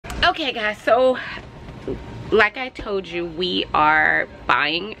Okay guys, so like I told you, we are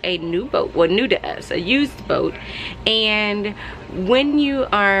buying a new boat, well, new to us, a used boat. And when you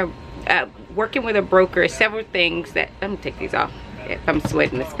are working with a broker, several things that, let me take these off if I'm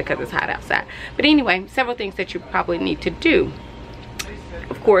sweating, it's because it's hot outside. But anyway, several things that you probably need to do.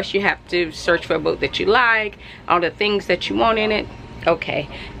 Of course, you have to search for a boat that you like, all the things that you want in it. Okay,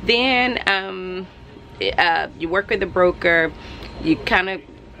 then you work with a broker. You kind of,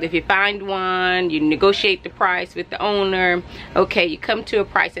 if you find one, you negotiate the price with the owner. Okay, you come to a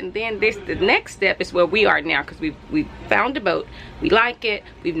price, and then the next step is where we are now, because we found a boat, we like it,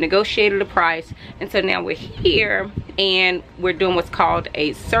 we've negotiated a price, and so now we're here and we're doing what's called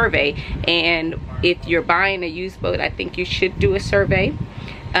a survey. And if you're buying a used boat, I think you should do a survey.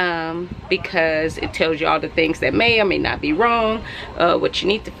 Because it tells you all the things that may or may not be wrong, what you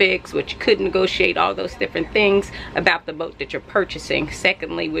need to fix, what you could negotiate, all those different things about the boat that you're purchasing.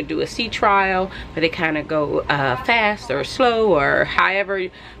 Secondly, we'll do a sea trial where they kind of go fast or slow or however,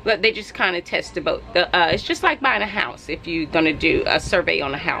 but they just kind of test the boat. It's just like buying a house if you're going to do a survey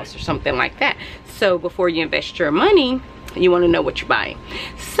on a house or something like that. So before you invest your money, you want to know what you're buying.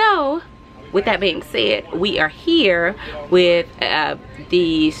 So with that being said, we are here with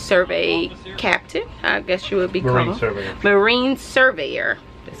the survey captain, I guess you would be called. Marine surveyor.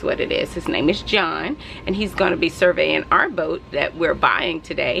 That's what it is. His name is John, and he's going to be surveying our boat that we're buying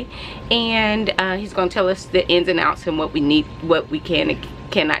today. And he's going to tell us the ins and outs and what we need, what we can and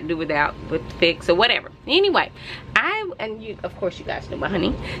cannot do without, with fix or whatever. Anyway, and you, of course, you guys know my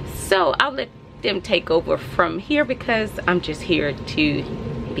honey. So I'll let them take over from here because I'm just here to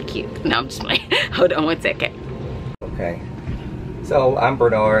be cute. No, I'm just playing. Hold on one second. Okay, so I'm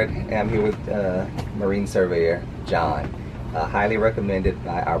Bernard, and I'm here with Marine Surveyor John. Highly recommended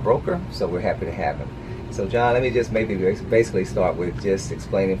by our broker, so we're happy to have him. So John, let me just maybe basically start with just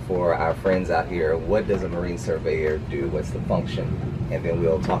explaining for our friends out here, what does a Marine Surveyor do? What's the function? And then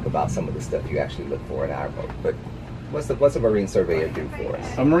we'll talk about some of the stuff you actually look for in our boat. But what's a Marine Surveyor do for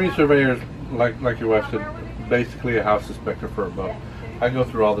us? A Marine Surveyor is, like your wife said, basically a house inspector for a boat. I go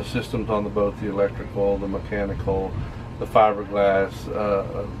through all the systems on the boat, the electrical, the mechanical, the fiberglass,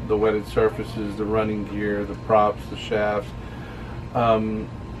 the wetted surfaces, the running gear, the props, the shafts.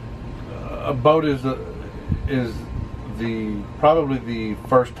 A boat is probably the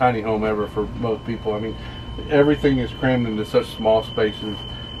first tiny home ever for most people. I mean, everything is crammed into such small spaces,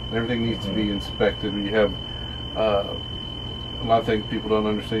 and everything needs to be inspected. You have a lot of things people don't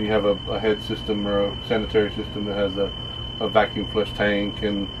understand. You have a head system or a sanitary system that has a vacuum flush tank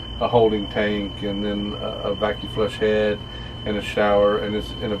and a holding tank, and then a vacuum flush head and a shower, and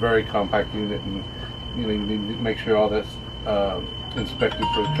it's in a very compact unit. And you know, you need to make sure all that's inspected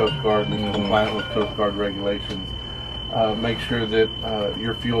for the Coast Guard and is compliant with Coast Guard regulations. Make sure that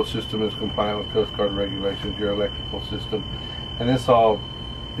your fuel system is compliant with Coast Guard regulations, your electrical system, and this all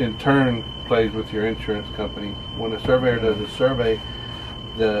in turn plays with your insurance company. When a surveyor does a survey,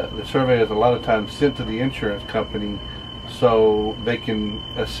 the survey is a lot of times sent to the insurance company so they can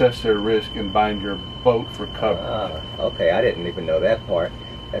assess their risk and bind your boat for coverage. Okay, I didn't even know that part.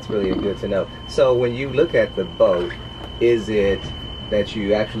 That's really good to know. So when you look at the boat, is it that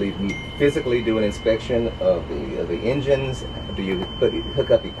you actually physically do an inspection of the engines? Do you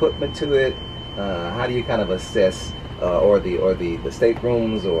hook up equipment to it? How do you kind of assess, or the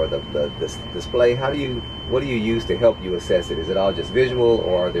staterooms or the display? What do you use to help you assess it? Is it all just visual,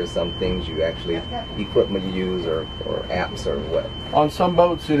 or are there some things you actually, equipment you use, or apps, or what? On some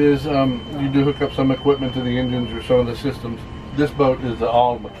boats it is, you do hook up some equipment to the engines or some of the systems. This boat is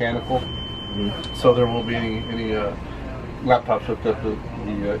all mechanical, so there won't be any laptops hooked up to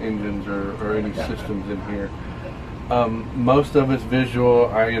the engines or any systems in here. Most of it's visual.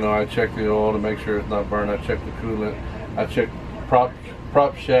 I check the oil to make sure it's not burned. I check the coolant. I check prop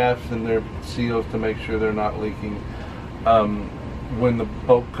shafts and their seals to make sure they're not leaking. When the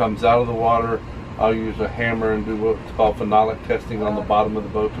boat comes out of the water, I'll use a hammer and do what's called phenolic testing on the bottom of the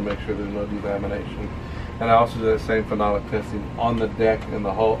boat to make sure there's no delamination. And I also do that same phenolic testing on the deck and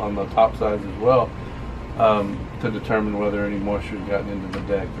the hull, on the top sides as well, to determine whether any moisture has gotten into the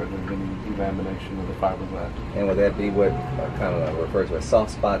deck or there's any delamination of the fiberglass. And would that be what kind of referred to as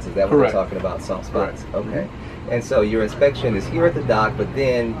soft spots? Is that what we're talking about, soft spots? Correct. Okay. And so your inspection is here at the dock, but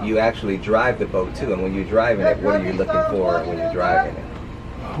then you actually drive the boat too. And when you're driving it, what are you looking for when you're driving it?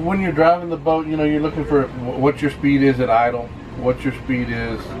 When you're driving the boat, you're looking for what your speed is at idle, what your speed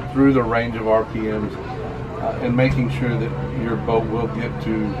is through the range of RPMs, and making sure that your boat will get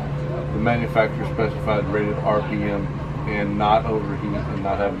to the manufacturer specified rated RPM and not overheat and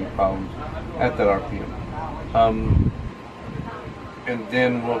not have any problems at that RPM. and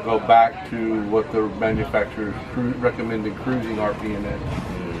then we'll go back to what the manufacturer's recommended cruising RPM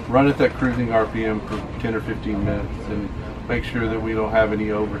is. Run at that cruising RPM for 10 or 15 minutes and make sure that we don't have any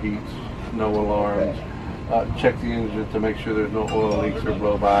overheats, no alarms. Check the engine to make sure there's no oil leaks or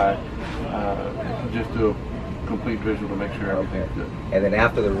blow by. Just do a complete visual to make sure everything's good. And then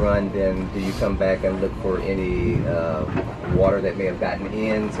after the run, then do you come back and look for any water that may have gotten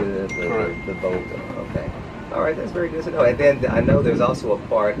into the boat? Okay. All right, that's very good to know. And then I know there's also a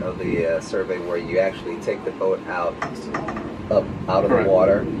part of the survey where you actually take the boat out of the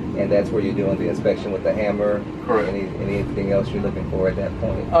water, and that's where you're doing the inspection with the hammer. Correct. Anything else you're looking for at that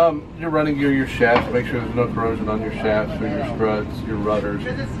point? You're running your shafts. Make sure there's no corrosion on your shafts or your struts, your rudders.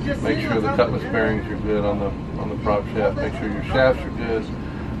 Make sure the cutlass bearings are good on the prop shaft. Make sure your shafts are good.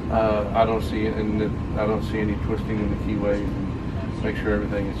 I don't see any twisting in the keyways. Make sure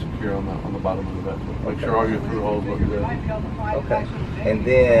everything is secure on the bottom of the vessel. Make sure all your through holes look good. Okay. And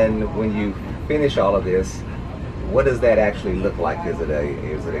then when you finish all of this, what does that actually look like? Is it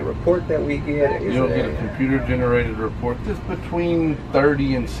a report that we get? You'll get a computer-generated report. It's between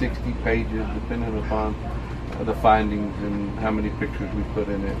 30 and 60 pages, depending upon the findings and how many pictures we put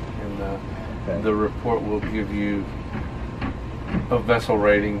in it. And the report will give you a vessel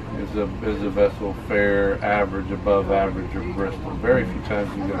rating. Is a vessel fair, average, above average, or Bristol? Very few times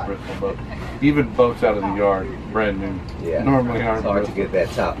you get a Bristol boat. Even boats out of the yard, brand new, normally aren't. It's hard Bristol. to get that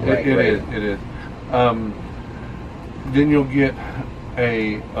top rank. It is. Then you'll get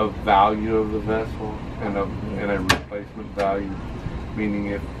a value of the vessel and a replacement value, meaning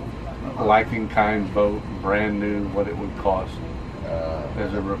if like in kind boat, brand new, what it would cost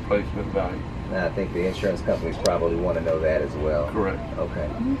as a replacement value. I think the insurance companies probably want to know that as well. Correct. Okay.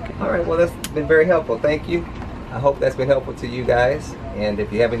 All right. Well, that's been very helpful. Thank you. I hope that's been helpful to you guys. And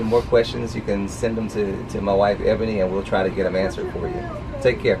if you have any more questions, you can send them to my wife, Ebony, and we'll try to get them answered for you.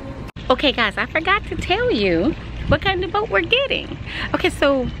 Take care. Okay, guys, I forgot to tell you what kind of boat we're getting. Okay,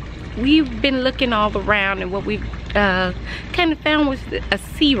 so we've been looking all around, and what we've kind of found was a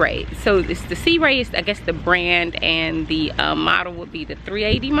SeaRay. So it's the SeaRay is, I guess, the brand, and the model would be the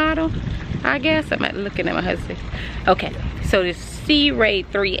 380 model, I guess. I'm looking at my husband. Okay, so the SeaRay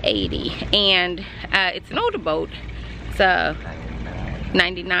 380, and it's an older boat. It's a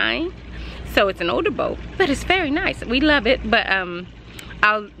 99, so it's an older boat, but it's very nice. We love it, but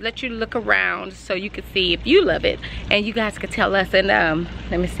I'll let you look around so you can see if you love it, and you guys could tell us. And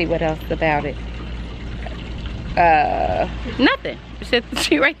let me see what else about it. Nothing. It's just the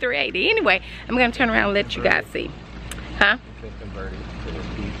SeaRay 380. Anyway, I'm gonna turn around and let you guys see. Huh?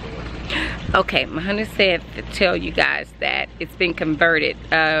 Okay, my honey said to tell you guys that it's been converted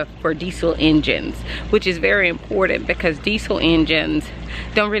for diesel engines, which is very important because diesel engines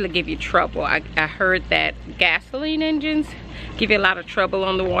don't really give you trouble. I heard that gasoline engines give you a lot of trouble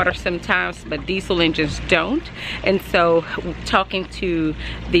on the water sometimes, but diesel engines don't. And so talking to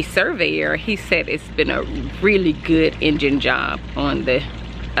the surveyor, he said it's been a really good engine job on the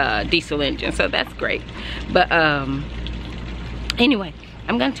diesel engine, so that's great. But anyway,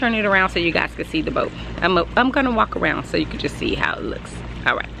 I'm gonna turn it around so you guys can see the boat. I'm gonna walk around so you can just see how it looks.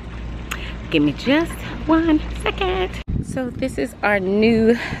 All right, give me just 1 second. So this is our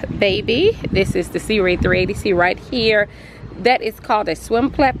new baby. This is the SeaRay 380. See right here, that is called a swim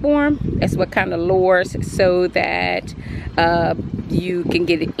platform. That's what kind of lowers so that you can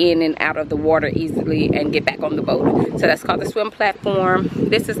get in and out of the water easily and get back on the boat. So that's called the swim platform.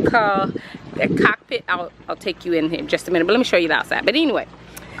 This is called the cockpit. I'll take you in here in just a minute, but let me show you the outside. But anyway,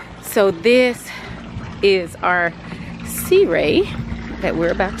 so this is our SeaRay that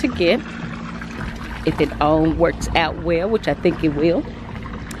we're about to get, if it all works out well, which I think it will.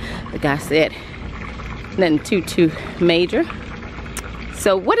 The guy said nothing too major.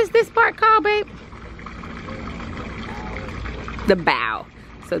 So what is this part called, babe? The bow.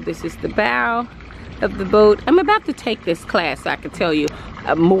 So this is the bow of the boat. I'm about to take this class so I can tell you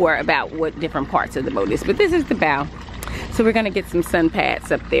more about what different parts of the boat is, but this is the bow. So we're gonna get some sun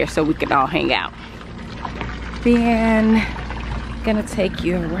pads up there so we can all hang out. Then gonna take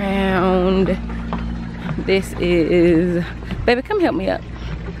you around. This is, baby, come help me up.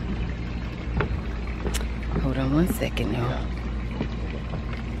 Hold on 1 second, y'all.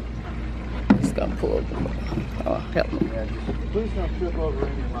 Just gonna pull. Oh, help me. Please don't trip over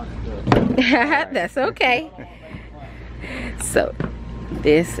any of my stuff. That's okay. So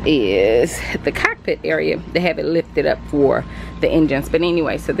this is the cockpit area. They have it lifted up for the engines. But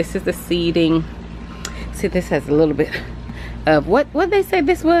anyway, so this is the seating. See, this has a little bit of what they say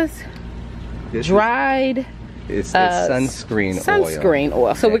this was? Dried. It's sunscreen oil. Sunscreen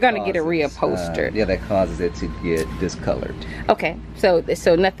oil. So we're gonna get it reupholstered. Yeah, that causes it to get discolored. Okay, so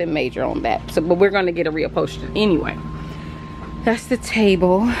nothing major on that. So, but we're gonna get it reupholstered anyway. That's the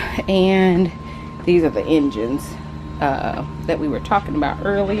table, and these are the engines that we were talking about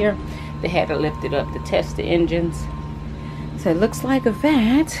earlier. They had to lift it up to test the engines. So it looks like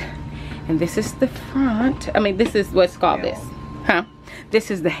that. And this is the front. I mean, this is what's called this, huh? This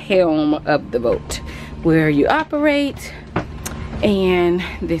is the helm of the boat, where you operate, and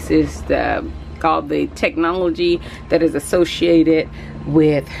this is called the technology that is associated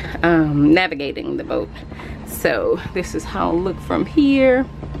with navigating the boat. So this is how it'll look from here,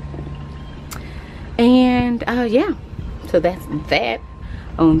 and yeah, so that's that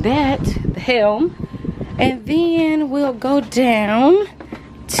on that, the helm. And then we'll go down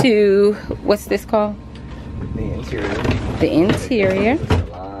to, what's this called? The interior. The interior. The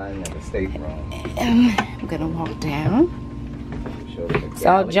line and the stateroom. And I'm gonna walk down. It's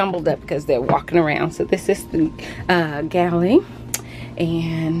all jumbled up because they're walking around. So this is the galley,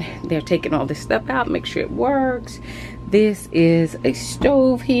 and they're taking all this stuff out, make sure it works. This is a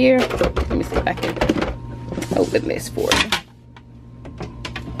stove here. Let me see if I can open this for you.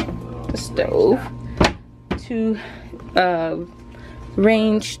 The stove, two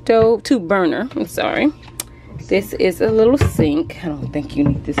range stove, 2 burner, I'm sorry. This is a little sink. I don't think you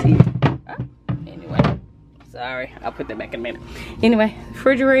need to see it. Anyway, sorry, I'll put that back in a minute. Anyway,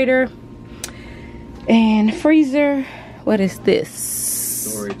 refrigerator and freezer. What is this?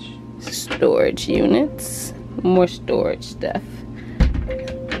 Storage units. More storage stuff.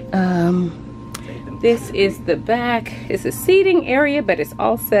 This is the back. It's a seating area, but it's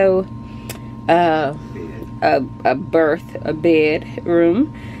also a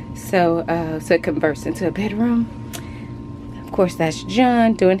bedroom. So so it converts into a bedroom. Of course, that's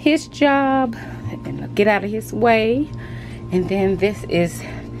John doing his job, and I'll get out of his way. And then this is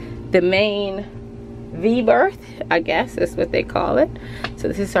the main V-berth, I guess that's what they call it. So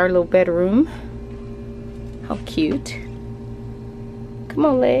this is our little bedroom. How cute. Come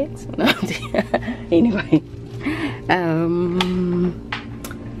on, legs. No. Anyway,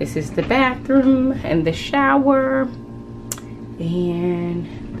 this is the bathroom and the shower and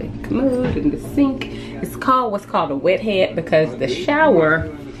the commode and the sink. It's called what's called a wet head, because the shower,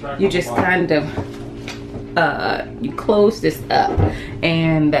 you just kind of you close this up,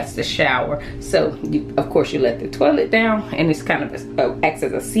 and that's the shower. So of course you let the toilet down, and it's kind of acts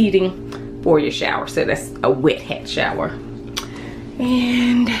as a seating for your shower. So that's a wet head shower.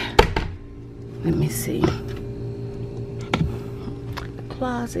 And let me see, the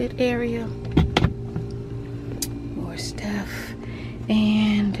closet area, more stuff,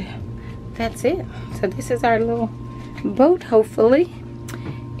 and that's it. So this is our little boat, hopefully,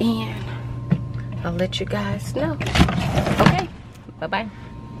 and I'll let you guys know. Okay, bye-bye.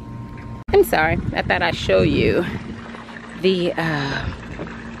 I'm sorry, I thought I'd show you the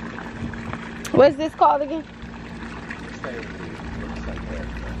what's this called again?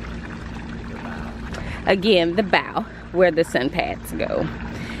 Again, the bow, where the sun pads go.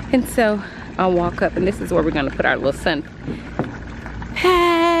 And so I'll walk up, and this is where we're gonna put our little sun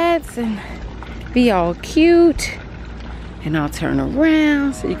pads and be all cute. And I'll turn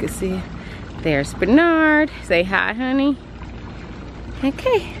around so you can see. There's Bernard. Say hi, honey.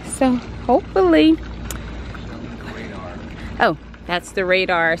 Okay, so hopefully, oh, that's the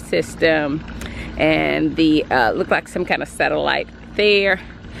radar system, and the look like some kind of satellite there.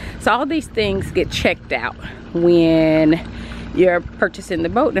 So all these things get checked out when you're purchasing the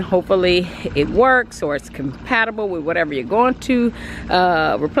boat, and hopefully it works or it's compatible with whatever you're going to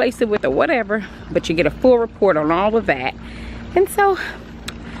replace it with or whatever. But you get a full report on all of that, and so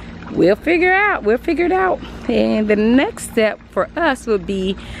we'll figure it out. And the next step for us would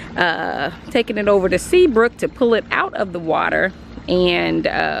be taking it over to Seabrook to pull it out of the water and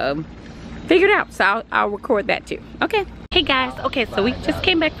figure it out. So I'll record that too. Okay. Hey guys, okay, so we just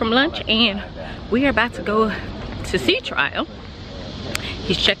came back from lunch, and we are about to go to sea trial.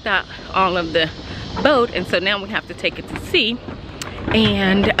 He's checked out all of the boat, and so now we have to take it to sea.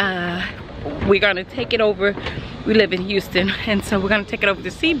 And we're gonna take it over. We live in Houston, and so we're gonna take it over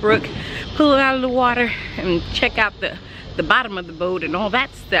to Seabrook, pull it out of the water, and check out the bottom of the boat and all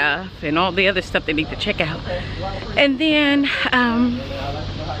that stuff, and all the other stuff they need to check out. And then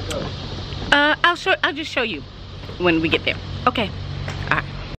I'll just show you when we get there. Okay. All right.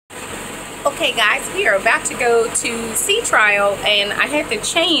 Okay guys, we are about to go to sea trial, and I had to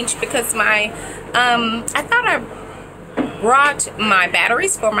change because my I thought I brought my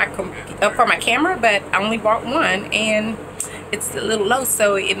batteries for my camera, but I only brought one, and it's a little low,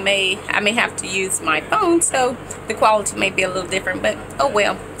 so I may have to use my phone, so the quality may be a little different, but oh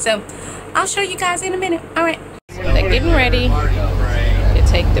well. So I'll show you guys in a minute. All right. They're getting ready to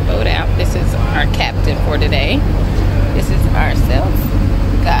take the boat out. This is our captain for today. This is our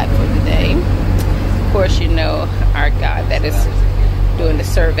guide for the day. Of course, you know our guide that is doing the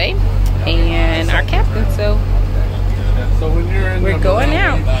survey and our captain. So when you're in we're going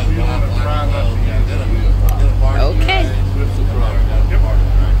out. Okay.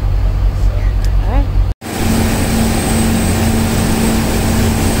 All right.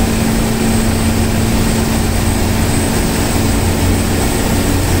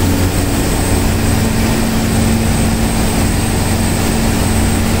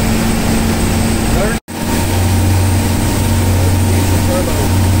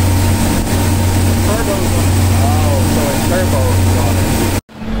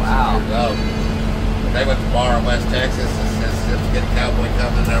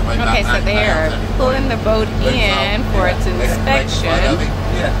 Okay, so they are pulling the boat in for its inspection.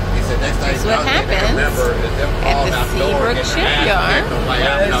 This is what happens at the SeaRay shipyard.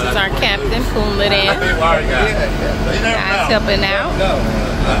 This is our captain pulling it in. Guys helping out.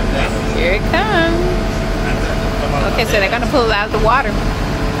 Here it comes. Okay, so they're going to pull it out of the water.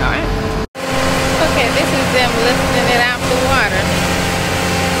 Alright. Okay, this is them lifting it out the water.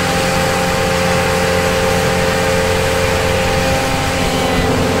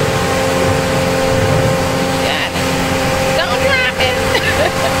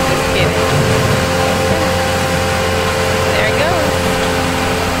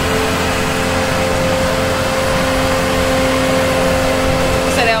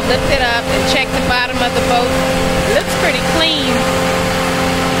 Lift it up and check the bottom of the boat. It looks pretty clean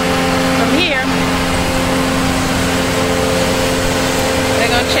from here. They're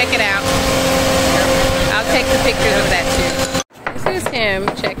gonna check it out. I'll take the pictures of that too. This is him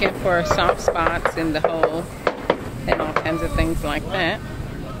checking for soft spots in the hull and all kinds of things like that.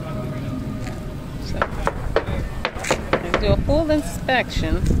 So, and do a full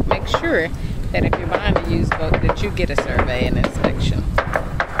inspection. Make sure that if you're buying a used boat that you get a survey and inspection.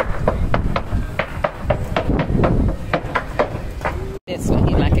 This one,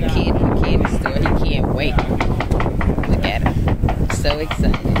 he like a kid in the kid store. He can't wait. Look at him. So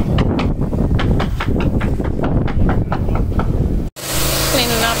excited.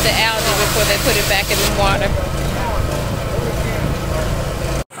 Cleaning off the algae before they put it back in the water.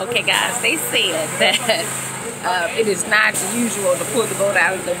 Okay guys, they said that it is not usual to pull the boat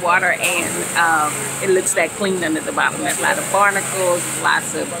out of the water and it looks that clean under the bottom. There's a lot of barnacles,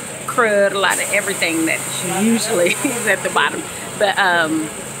 lots of crud, a lot of everything that usually is at the bottom. But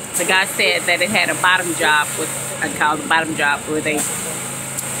the guy said that it had a bottom job, I call it a bottom job, where they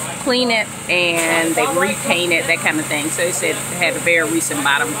clean it and they repaint it, that kind of thing. So he said it had a very recent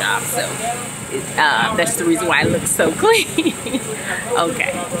bottom job, so that's the reason why it looks so clean.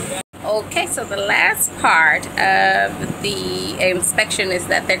 Okay, so the last part of the inspection is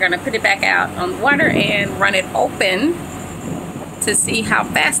that they're going to put it back out on the water and run it open to see how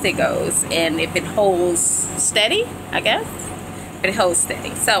fast it goes and if it holds steady, I guess. If it holds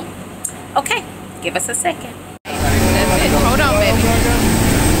steady. So, okay, give us a second. That's it. Hold on, baby.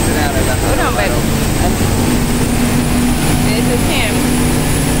 Hold on, baby. This is him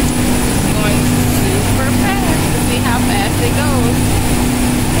going super fast to see how fast it goes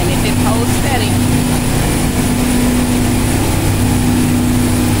and if it holds steady.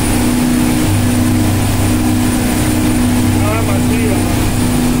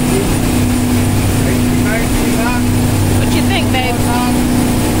 What you think, babe?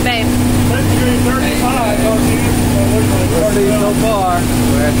 Babe. 30 so far.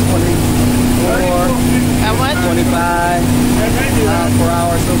 We're at 24. How much? 25 miles per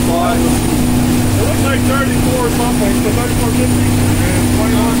hour so far. It looks like 34 or something, so 34.50 and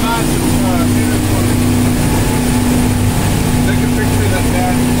 21 knots is 20. Take a picture of that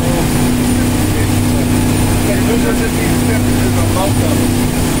gas. Those are just these temperatures on both of them.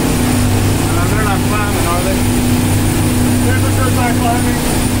 They're not climbing, are they? Temperature's not climbing.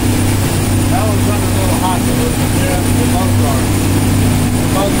 That one's running a little hot though. Yeah, they both are.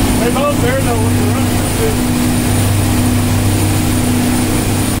 They both there though when you're running.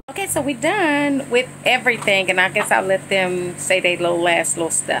 Okay, so we're done with everything, and I guess I'll let them say their last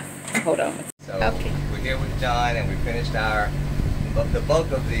little stuff. Hold on. So we're here with John, and we finished the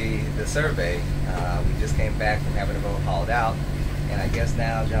bulk of the survey. We just came back from having the boat hauled out, and I guess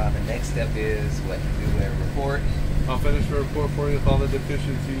now, John, the next step is what, do a report. I'll finish the report for you with all the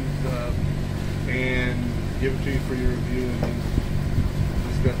deficiencies and give it to you for your review, and then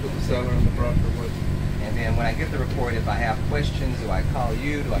discuss with the seller and the broker what And then when I get the report, if I have questions, do I call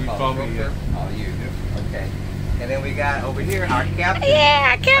you? Do I call the broker? Call you. Okay. And then we got over here our captain.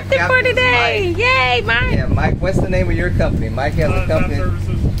 Yeah, captain for today. Yay, Mike. Yeah, Mike, what's the name of your company? Mike has a company. Zap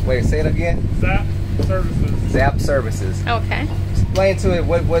Services. Wait, say it again. Zap Services. Zap Services. Okay. Explain to it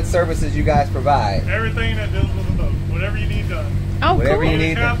what services you guys provide. Everything that deals with a boat. Whatever you need done. Oh, Whatever cool. you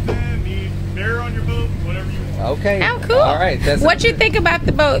need. Captain, need beer on your boat, whatever you want. Okay. Oh, cool. All right. What you think about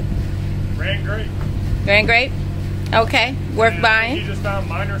the boat? Ran great. Ran great? Okay. Worth And buying? He just found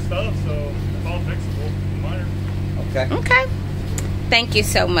minor stuff, so it's all fixable. Minor. Okay. Okay. Thank you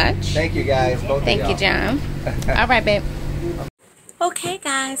so much. Thank you guys. Both Thank of you, y'all. John. All right, babe. Okay,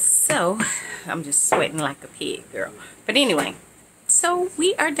 guys. So, I'm just sweating like a pig, girl. But anyway, so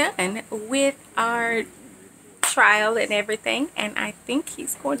we are done with our trial and everything, and I think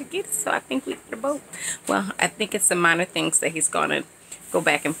he's going to get it. So I think we get a boat. Well, I think it's some minor things that he's going to go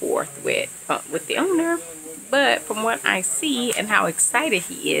back and forth with the owner. But from what I see and how excited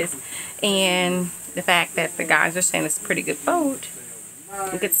he is, and the fact that the guys are saying it's a pretty good boat,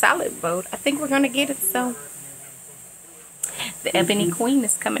 a good solid boat, I think we're going to get it. So the Ebony Queen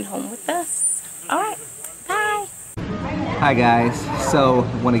is coming home with us. All right, bye. Hi guys, so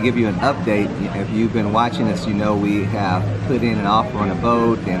I want to give you an update. If you've been watching us, you know we have put in an offer on a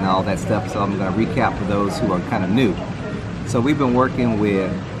boat and all that stuff, so I'm going to recap for those who are kind of new. So we've been working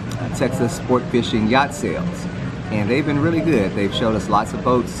with Texas Sport Fishing Yacht Sales, and they've been really good. They've showed us lots of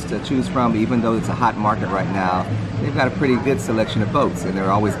boats to choose from, even though it's a hot market right now. They've got a pretty good selection of boats, and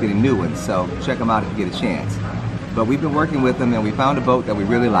they're always getting new ones, so check them out if you get a chance. But we've been working with them, and we found a boat that we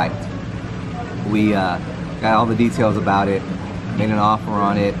really liked. We got all the details about it, made an offer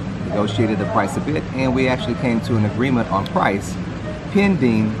on it, negotiated the price a bit, and we actually came to an agreement on price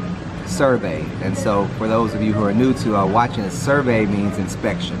pending survey. And so for those of you who are new to watching, a survey means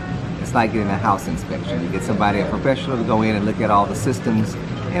inspection. It's like getting a house inspection. You get somebody, a professional, to go in and look at all the systems,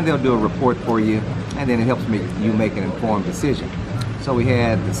 and they'll do a report for you, and then it helps you make an informed decision. So we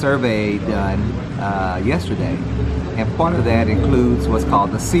had the survey done yesterday, and part of that includes what's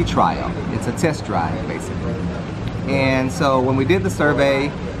called the sea trial. It's a test drive, basically. And so when we did the survey,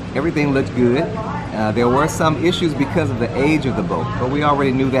 everything looked good. There were some issues because of the age of the boat, but we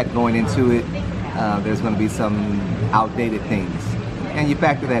already knew that going into it. There's going to be some outdated things, and you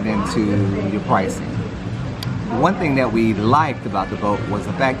factor that into your pricing. One thing that we liked about the boat was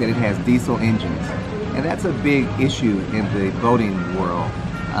the fact that it has diesel engines, and that's a big issue in the boating world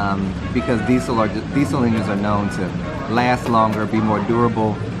because diesel engines are known to last longer, be more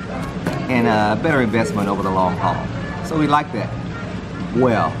durable, and a better investment over the long haul. So we like that.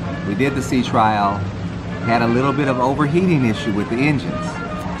 Well, we did the sea trial, had a little bit of overheating issue with the engines.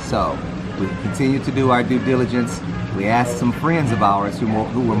 So we continued to do our due diligence. We asked some friends of ours who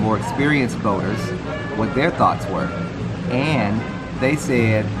were more experienced boaters what their thoughts were. And they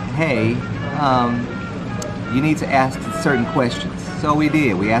said, hey, you need to ask certain questions. So we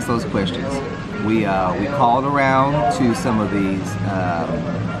did. We asked those questions. We called around to some of these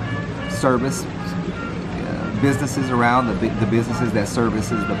service businesses around, the businesses that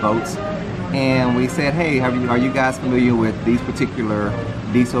services the boats, and we said, hey, are you guys familiar with these particular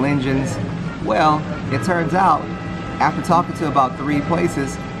diesel engines? Well, it turns out after talking to about 3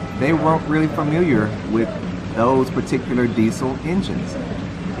 places, they weren't really familiar with those particular diesel engines.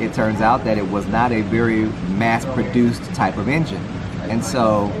 It turns out that it was not a very mass-produced type of engine, and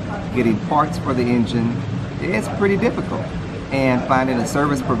so getting parts for the engine is pretty difficult. And finding a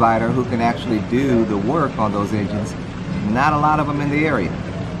service provider who can actually do the work on those engines, not a lot of them in the area.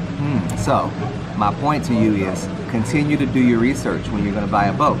 So my point to you is continue to do your research when you're going to buy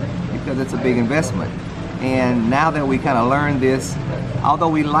a boat, because it's a big investment. And now that we kind of learned this, although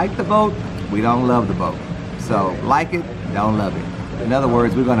we like the boat, we don't love the boat. So like it, don't love it. In other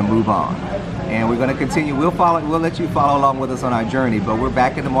words, we're going to move on, and we're going to continue. We'll let you follow along with us on our journey, but we're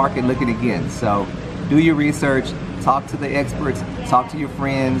back in the market looking again. So do your research. Talk to the experts, talk to your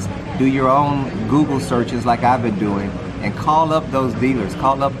friends, do your own Google searches like I've been doing, and call up those dealers,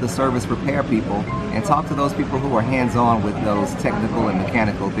 call up the service repair people, and talk to those people who are hands-on with those technical and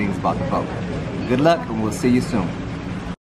mechanical things about the boat. Good luck, and we'll see you soon.